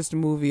funniest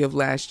movie of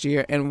last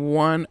year and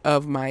one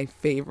of my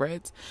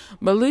favorites.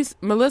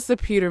 Melissa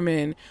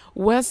Peterman,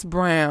 Wes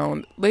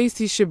Brown,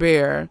 Lacey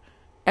Chabert,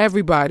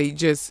 everybody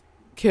just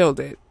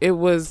killed it. It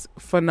was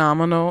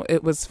phenomenal.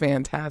 It was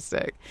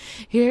fantastic.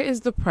 Here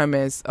is the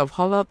premise of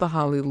Haul Out the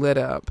Holly lit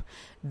up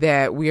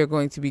that we are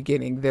going to be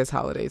getting this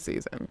holiday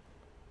season.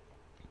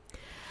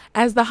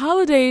 As the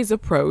holidays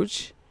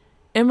approach,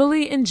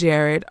 Emily and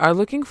Jared are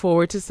looking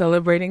forward to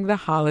celebrating the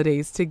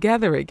holidays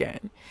together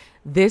again,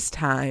 this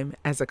time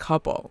as a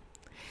couple.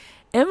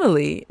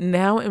 Emily,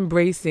 now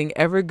embracing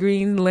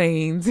Evergreen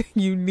Lane's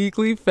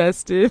uniquely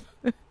festive,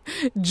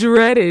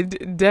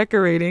 dreaded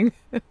decorating.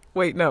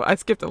 Wait, no, I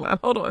skipped a line.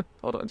 Hold on,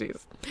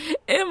 jeez.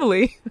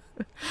 Emily,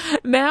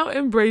 now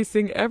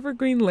embracing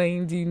Evergreen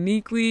Lane's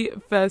uniquely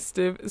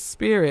festive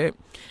spirit,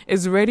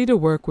 is ready to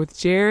work with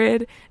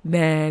Jared,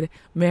 Ned,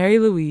 Mary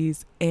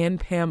Louise,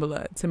 and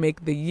Pamela to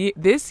make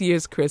this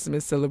year's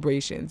Christmas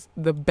celebrations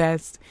the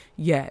best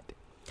yet.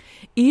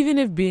 Even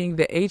if being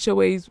the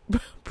HOA's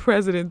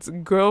president's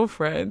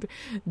girlfriend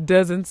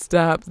doesn't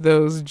stop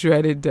those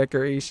dreaded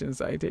decoration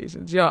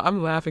citations. Y'all,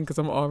 I'm laughing because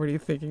I'm already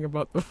thinking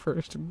about the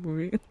first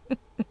movie.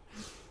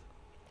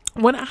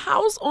 When a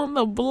house on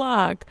the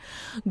block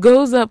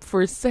goes up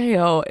for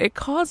sale, it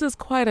causes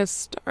quite a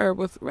stir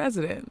with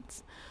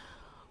residents.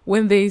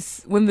 When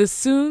the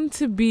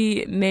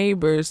soon-to-be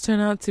neighbors turn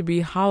out to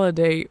be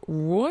holiday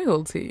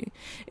royalty,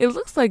 it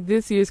looks like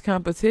this year's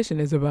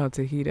competition is about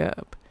to heat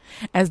up.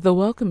 As the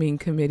welcoming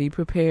committee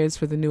prepares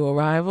for the new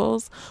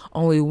arrivals,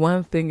 only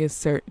one thing is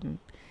certain.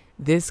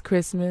 This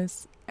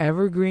Christmas,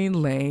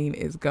 Evergreen Lane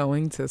is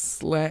going to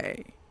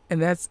slay.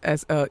 And that's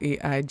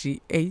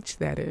SLEIGH,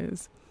 that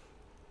is.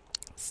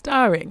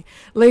 Starring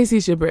Lacey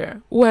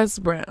Chabert, Wes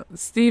Brown,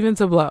 Steven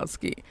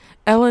Tobolowsky,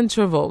 Ellen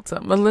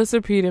Travolta,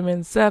 Melissa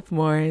Peterman, Seth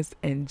Morris,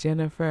 and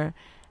Jennifer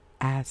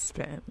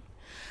Aspen.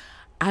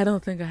 I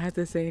don't think I have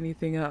to say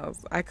anything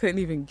else. I couldn't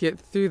even get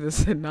through the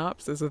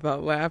synopsis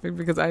without laughing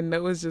because I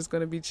know it's just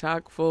going to be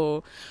chock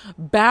full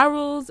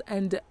barrels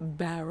and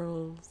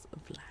barrels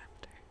of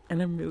laughter.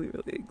 And I'm really,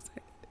 really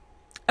excited.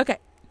 Okay,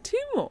 2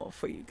 more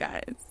for you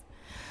guys.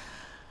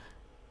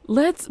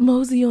 Let's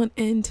mosey on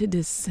into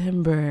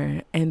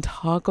December and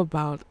talk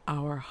about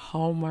our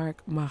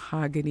Hallmark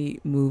Mahogany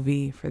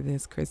movie for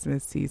this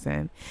Christmas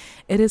season.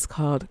 It is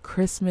called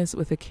Christmas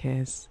with a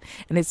Kiss,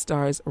 and it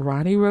stars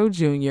Ronnie Rowe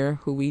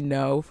Jr., who we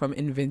know from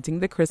Inventing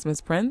the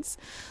Christmas Prince,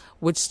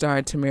 which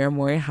starred Tamara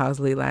Moore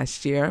Housley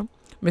last year,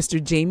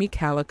 Mr. Jamie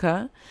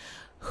Calica,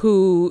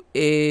 who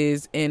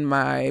is in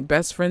My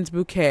Best Friend's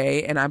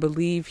Bouquet, and I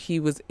believe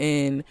he was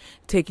in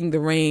Taking the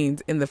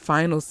Reins in the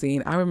final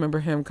scene. I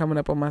remember him coming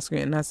up on my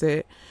screen, and I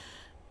said,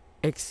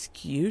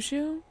 "Excuse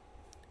you?"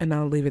 And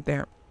I'll leave it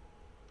there.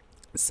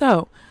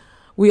 So,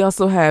 we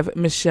also have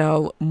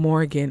Michelle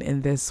Morgan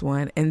in this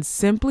one, and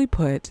simply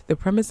put, the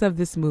premise of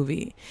this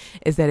movie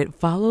is that it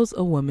follows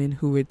a woman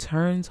who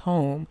returns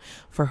home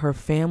for her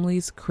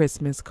family's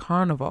Christmas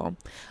carnival,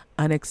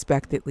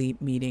 unexpectedly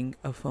meeting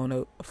a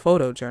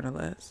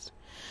photojournalist.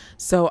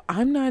 So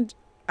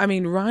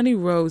Ronnie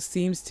Rose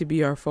seems to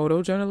be our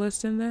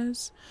photojournalist in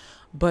this,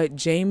 but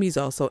Jamie's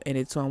also in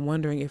it, so I'm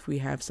wondering if we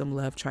have some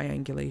love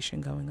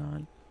triangulation going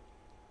on.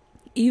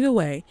 Either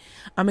way,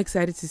 I'm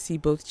excited to see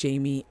both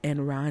Jamie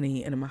and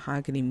Ronnie in a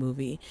Mahogany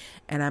movie,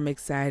 and I'm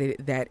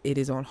excited that it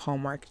is on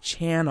Hallmark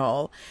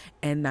Channel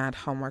and not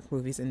Hallmark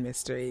Movies and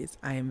Mysteries.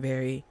 I am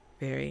very,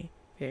 very,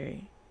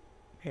 very,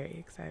 very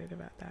excited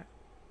about that.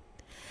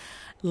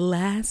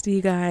 Last,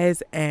 you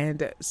guys,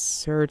 and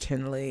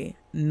certainly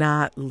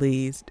not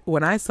least,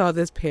 when I saw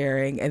this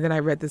pairing and then I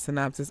read the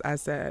synopsis, I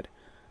said,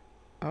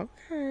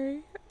 okay,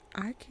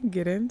 I can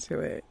get into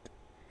it.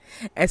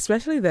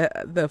 Especially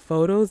the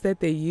photos that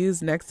they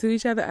use next to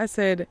each other. I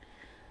said,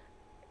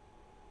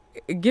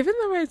 given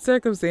the right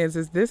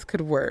circumstances, this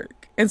could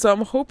work. And so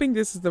I'm hoping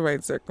this is the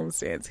right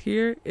circumstance.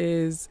 Here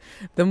is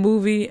the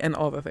movie and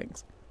all the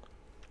things.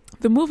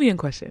 The movie in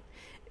question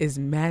is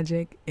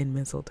Magic in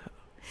Mistletoe.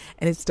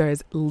 And it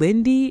stars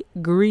Lindy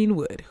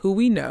Greenwood, who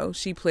we know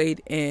she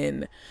played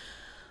in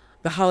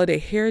The Holiday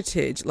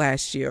Heritage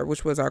last year,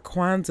 which was our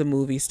Kwanzaa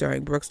movie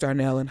starring Brooks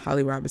Darnell and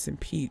Holly Robinson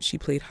Peete. She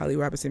played Holly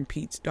Robinson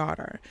Peete's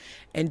daughter.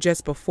 And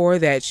just before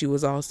that, she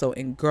was also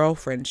in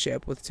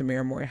Girlfriendship with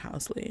Tamara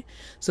Moore-Housley.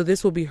 So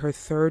this will be her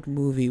third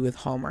movie with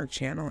Hallmark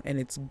Channel, and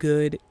it's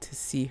good to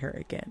see her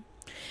again.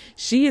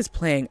 She is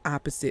playing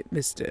opposite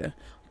Mr.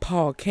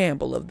 Paul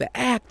Campbell of the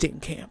acting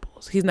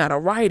Campbells. He's not a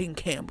writing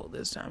Campbell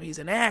this time. He's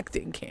an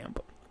acting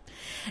Campbell.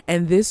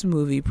 And this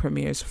movie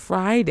premieres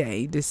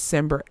Friday,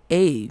 December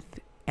 8th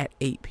at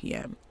 8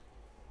 p.m.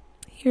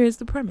 Here is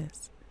the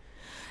premise.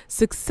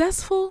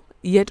 Successful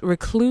yet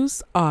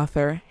recluse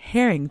author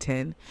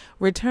Harrington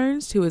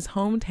returns to his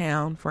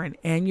hometown for an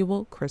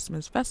annual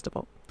Christmas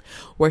festival,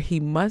 where he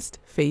must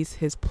face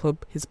his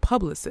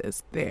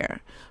publicist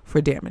there for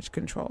damage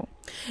control.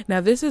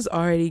 Now, this is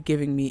already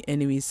giving me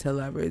enemies to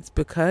lovers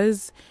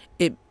because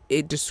it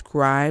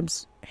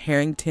describes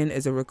Harrington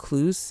as a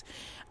recluse.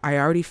 I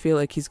already feel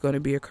like he's going to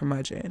be a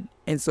curmudgeon.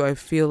 And so I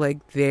feel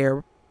like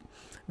the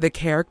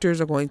characters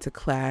are going to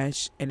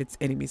clash and it's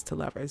enemies to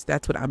lovers.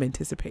 That's what I'm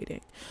anticipating,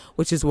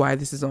 which is why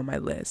this is on my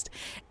list.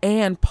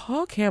 And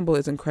Paul Campbell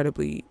is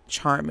incredibly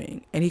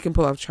charming, and he can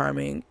pull off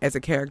charming as a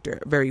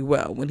character very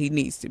well when he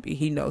needs to be.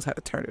 He knows how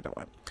to turn it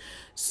on.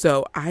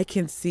 So I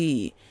can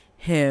see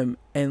him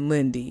and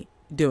Lindy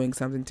doing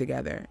something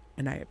together,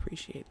 and I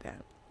appreciate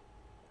that.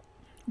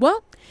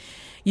 Well,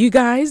 you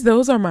guys,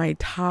 those are my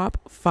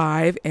top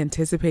 5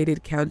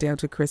 anticipated countdown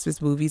to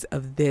Christmas movies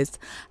of this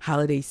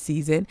holiday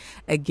season.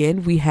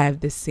 Again, we have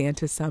the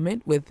Santa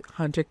Summit with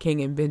Hunter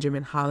King and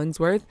Benjamin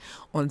Hollingsworth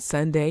on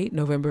Sunday,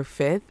 November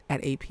 5th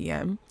at 8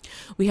 p.m.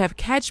 We have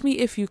Catch Me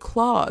If You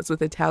Claus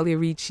with Italia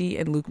Ricci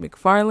and Luke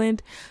McFarland,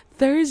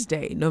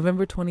 Thursday,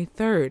 November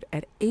 23rd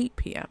at 8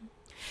 p.m.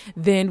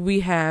 Then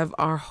we have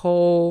our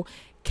whole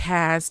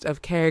cast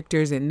of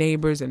characters and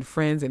neighbors and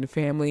friends and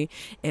family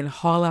in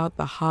Haul Out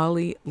the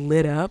Holly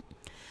Lit Up,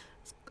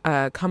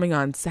 coming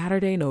on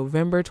Saturday,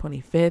 November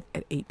 25th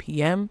at 8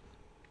 p.m.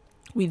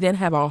 We then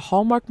have our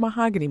Hallmark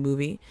Mahogany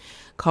movie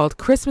called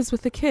Christmas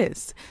with a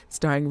Kiss,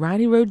 starring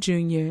Ronnie Rowe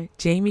Jr.,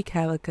 Jamie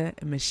Calica,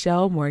 and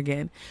Michelle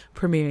Morgan,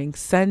 premiering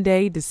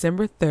Sunday,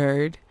 December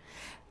 3rd,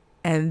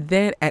 and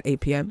then at 8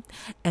 p.m.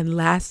 And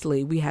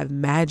lastly, we have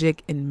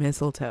Magic in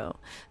Mistletoe,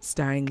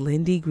 starring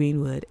Lindy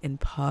Greenwood and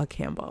Paul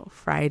Campbell,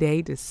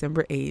 Friday,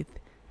 December 8th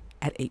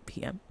at 8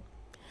 p.m.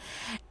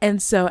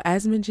 And so,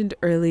 as mentioned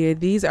earlier,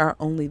 these are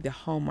only the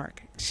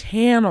Hallmark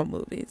Channel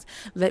movies.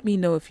 Let me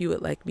know if you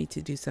would like me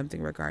to do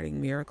something regarding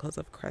Miracles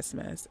of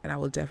Christmas, and I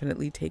will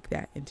definitely take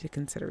that into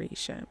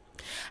consideration.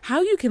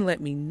 How you can let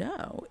me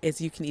know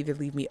is you can either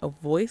leave me a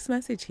voice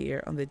message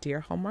here on the Dear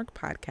Hallmark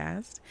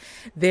podcast.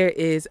 There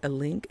is a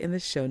link in the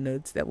show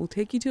notes that will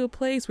take you to a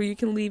place where you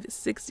can leave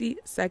 60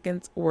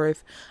 seconds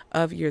worth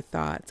of your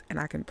thoughts, and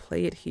I can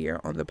play it here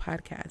on the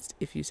podcast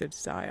if you so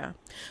desire.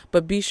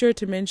 But be sure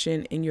to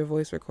mention in your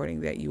voice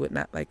recording that you would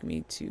not like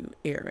me to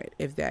air it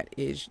if that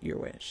is your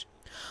wish.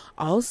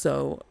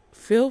 Also,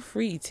 feel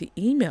free to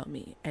email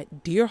me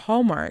at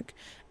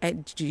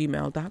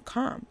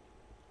dearhallmark@gmail.com.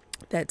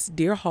 That's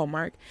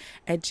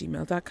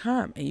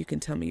dearhallmark@gmail.com. And you can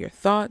tell me your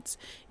thoughts,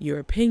 your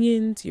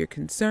opinions, your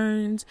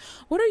concerns.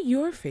 What are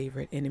your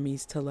favorite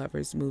enemies to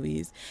lovers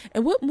movies?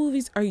 And what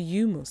movies are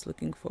you most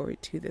looking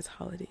forward to this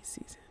holiday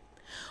season?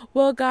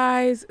 Well,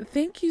 guys,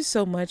 thank you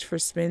so much for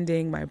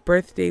spending my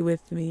birthday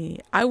with me.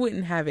 I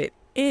wouldn't have it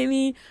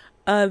any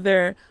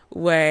other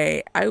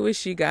way. I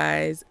wish you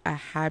guys a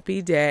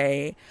happy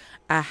day,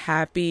 a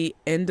happy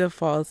end of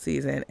fall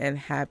season, and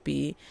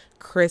happy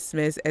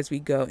Christmas as we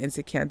go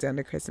into Countdown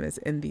to Christmas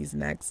in these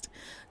next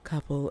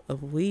couple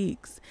of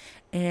weeks.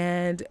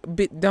 And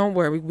don't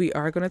worry, we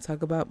are going to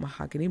talk about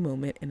Mahogany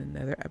Moment in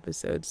another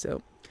episode.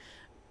 So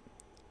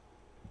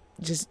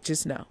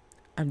just know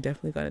I'm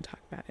definitely going to talk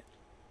about it.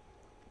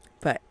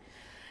 But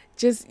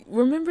just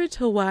remember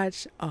to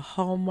watch a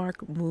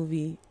Hallmark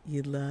movie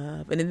you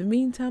love. And in the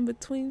meantime,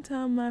 between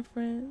time, my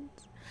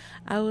friends,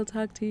 I will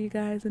talk to you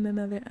guys in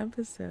another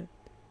episode.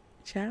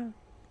 Ciao.